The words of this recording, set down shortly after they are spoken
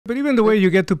But even the way you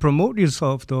get to promote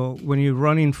yourself, though, when you're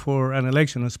running for an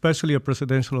election, especially a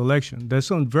presidential election, there's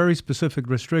some very specific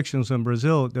restrictions in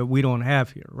Brazil that we don't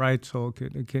have here, right? So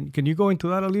can you go into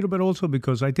that a little bit also?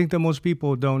 Because I think that most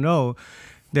people don't know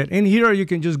that in here you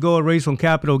can just go raise some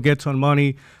capital, get some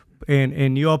money,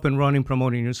 and you're up and running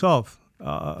promoting yourself.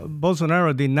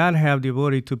 Bolsonaro did not have the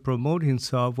ability to promote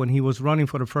himself when he was running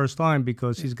for the first time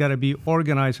because he's got to be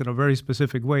organized in a very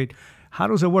specific way. How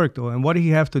does it work, though? And what did he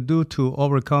have to do to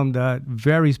overcome that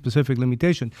very specific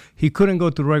limitation? He couldn't go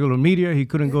to regular media. He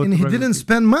couldn't go to he didn't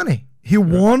spend money. He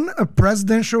won a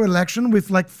presidential election with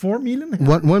like $4 million.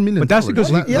 $1 million. But that's because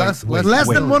less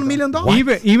than $1 million.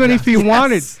 Even if he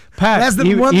wanted, Pat, Less than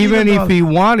 $1 million. if he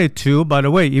wanted to, by the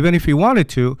way, even if he wanted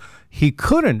to, he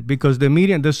couldn't because the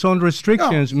media, there's some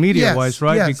restrictions media-wise,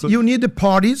 right? Yes, because you need the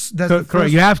parties. That's the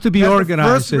correct. You have to be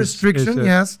organized. The first restriction,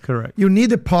 yes. Correct. You need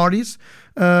the parties.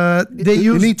 They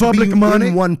you use need public to be money.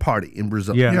 in one party in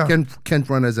Brazil. Yeah. You can't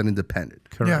run as an independent.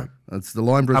 Correct. Yeah. That's the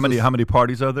law in Brazil. How many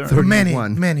parties are there?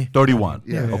 31. Many. 31.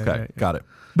 Yeah. Okay, got it.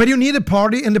 But you need a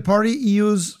party, and the party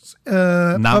use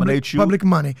Nominate you? public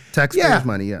money. Taxpayers'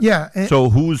 money, Yeah.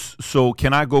 So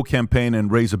can I go campaign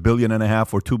and raise $1.5 billion or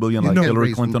 $2 billion like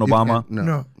Hillary Clinton, Obama?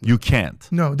 No. You can't.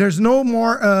 No, there's no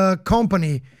more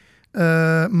company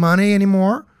money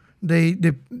anymore. They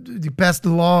passed the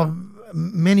law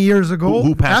many years ago.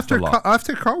 Who passed the law?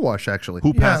 After car wash, actually.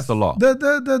 Who passed the law?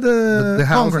 The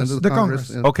House Congress. and The Congress.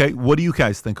 Congress. Yeah. Okay, what do you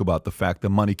guys think about the fact that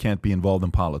money can't be involved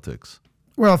in politics?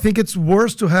 Well, I think it's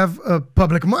worse to have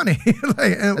public money.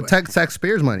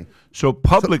 Taxpayers' money. So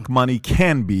public money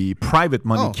can be, private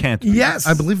money can't be. Yes.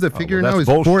 I believe the figure now that's is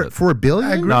bullshit. $4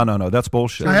 billion. No, that's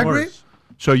bullshit. I agree.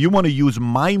 So you want to use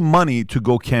my money to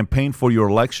go campaign for your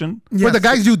election? For the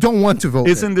guys you don't want to vote.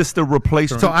 Isn't this the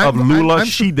replacement So of I'm- Lula? I'm-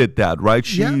 She did that, right?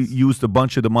 She Yes. used a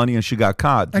bunch of the money and she got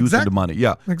caught using the Exactly. money.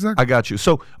 Yeah, Exactly. I got you.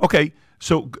 So, okay.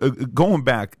 So going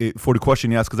back for the question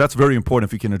you asked, because that's very important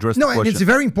if you can address the No, question. and it's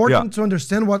very important Yeah. to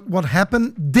understand what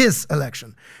happened this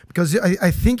election. Because I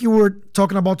think you were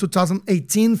talking about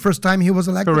 2018, first time he was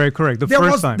elected. Correct. The There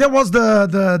first was, time. There was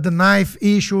the knife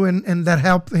issue, and that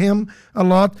helped him a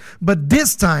lot. But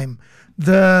this time,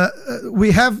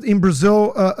 we have in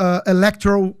Brazil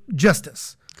electoral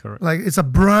justice. Correct. Like it's a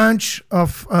branch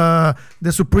of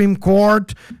the Supreme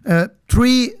Court.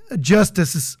 3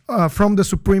 justices from the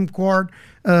Supreme Court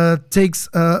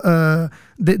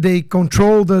they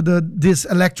control this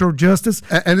electoral justice.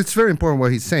 And it's very important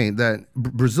what he's saying, that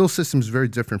Brazil's system is very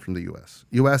different from the U.S.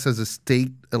 U.S. has a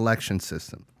state election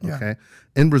system, Yeah. okay?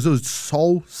 In Brazil, it's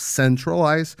so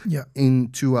centralized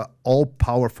into an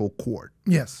all-powerful court,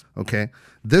 Yes. okay?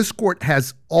 This court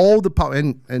has all the power,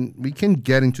 and we can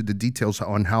get into the details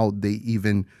on how they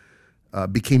even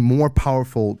became more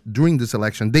powerful during this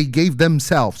election. They gave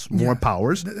themselves more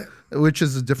powers, which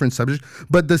is a different subject.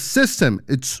 But the system,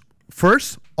 it's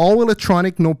first, all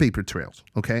electronic, no paper trails,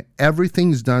 okay?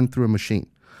 Everything's done through a machine.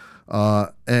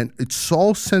 And it's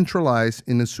all centralized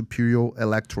in a superior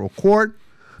electoral court.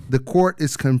 The court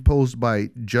is composed by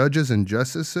judges and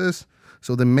justices.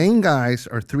 So the main guys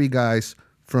are 3 guys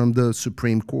from the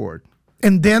Supreme Court.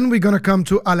 And then we're going to come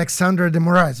to Alexandre de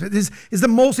Moraes. This is the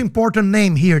most important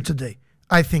name here today.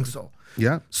 I think so.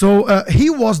 Yeah. So he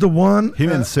was the one.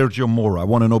 Him and Sergio Moro. I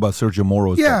want to know about Sergio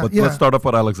Moro. But let's start off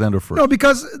with Alexander first. No,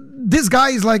 because this guy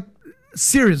is like,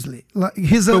 seriously, like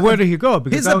But where did he go?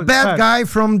 Because He's a bad guy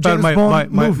from James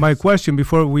Bond movies. My question,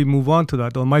 before we move on to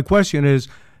that, though, my question is,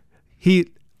 he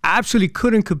absolutely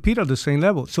couldn't compete at the same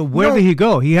level. So where did he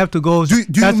go? He have to go. Do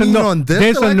you mean on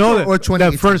this election or 2018?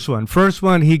 That first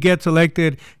one, he gets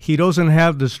elected. He doesn't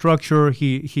have the structure.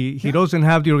 He doesn't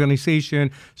have the organization.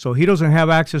 So he doesn't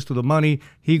have access to the money.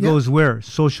 He goes where?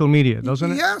 Social media,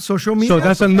 doesn't it? Yeah, social media. So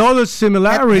that's another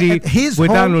similarity At his with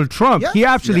home- Donald Trump. Yeah. He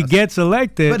actually gets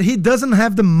elected. But he doesn't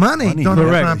have the money. Donald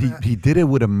Correct. Trump. He did it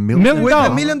with $1 million. With $1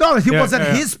 $1 million. He Yeah, was at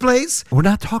yeah. his place. We're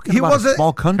not talking He about was a a-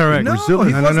 small country. Correct. No, Brazil.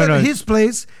 he was no, at no. his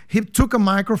place. He took a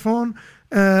microphone,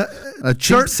 A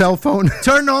cheap cell phone.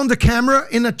 turned on the camera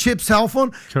in a cheap cell phone,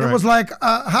 and Correct. was like,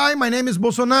 "Hi, my name is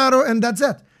Bolsonaro," and that's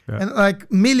it. Yeah. And like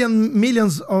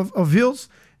millions of views,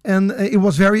 and it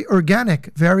was very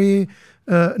organic, very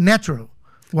natural.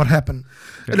 What happened?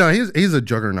 No, he's a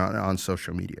juggernaut on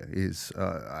social media. He's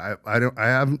I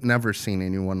have never seen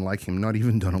anyone like him. Not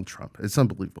even Donald Trump. It's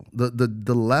unbelievable.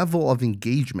 The level of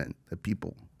engagement that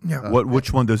people. Yeah.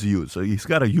 Which one does he use? He's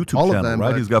got a YouTube All of channel, them,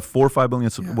 right? but- He's got 4 or 5 million.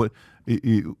 What,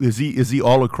 is he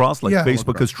all across like Yeah.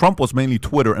 Facebook? Because Trump was mainly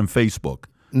Twitter and Facebook.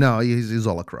 No, he's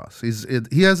all across.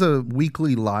 He has a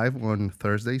weekly live on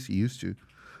Thursdays. He used to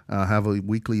have a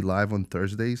weekly live on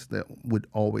Thursdays that would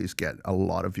always get a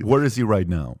lot of views. Where is he right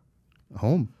now?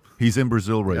 Home. He's in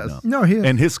Brazil right Yes. now. No, he is.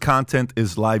 And his content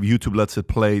is live. YouTube lets it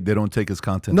play. They don't take his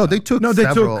content No, down. they took No, they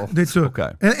several. took.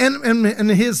 Okay.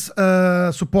 And his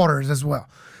supporters as well.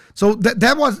 So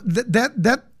that was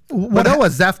that. But that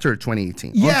was after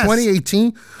 2018. Yes.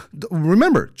 2018,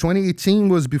 remember, 2018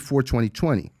 was before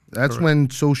 2020. That's when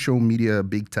social media,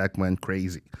 big tech went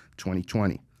crazy.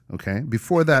 2020. Okay.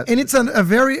 Before that. And it's a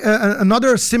very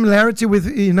another similarity with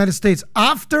the United States.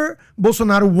 After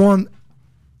Bolsonaro won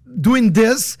doing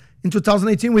this in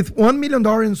 2018 with $1 million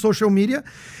in social media,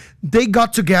 they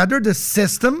got together, the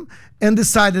system, and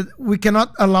decided we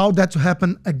cannot allow that to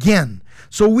happen again.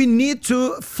 So we need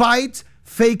to fight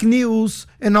fake news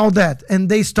and all that. And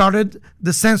they started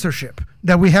the censorship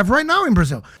that we have right now in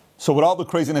Brazil. So with all the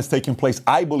craziness taking place,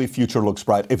 I believe future looks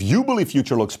bright. If you believe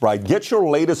future looks bright, get your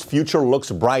latest Future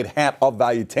Looks Bright hat of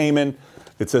Valuetainment.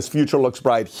 It says Future Looks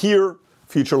Bright here,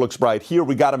 Future Looks Bright here.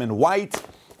 We got them in white,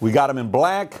 we got them in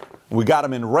black, we got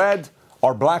them in red.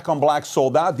 Our black on black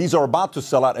sold out. These are about to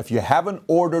sell out. If you haven't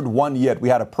ordered one yet, we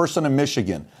had a person in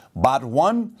Michigan, bought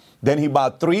one, then he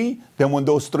bought 3. Then when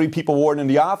those 3 people weren't in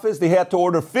the office, they had to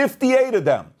order 58 of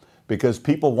them because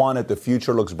people wanted the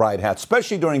Future Looks Bright hat,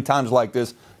 especially during times like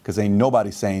this, because ain't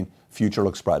nobody saying Future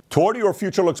Looks Bright. To order your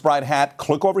Future Looks Bright hat,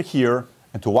 click over here.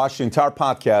 And to watch the entire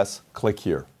podcast, click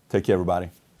here. Take care, everybody.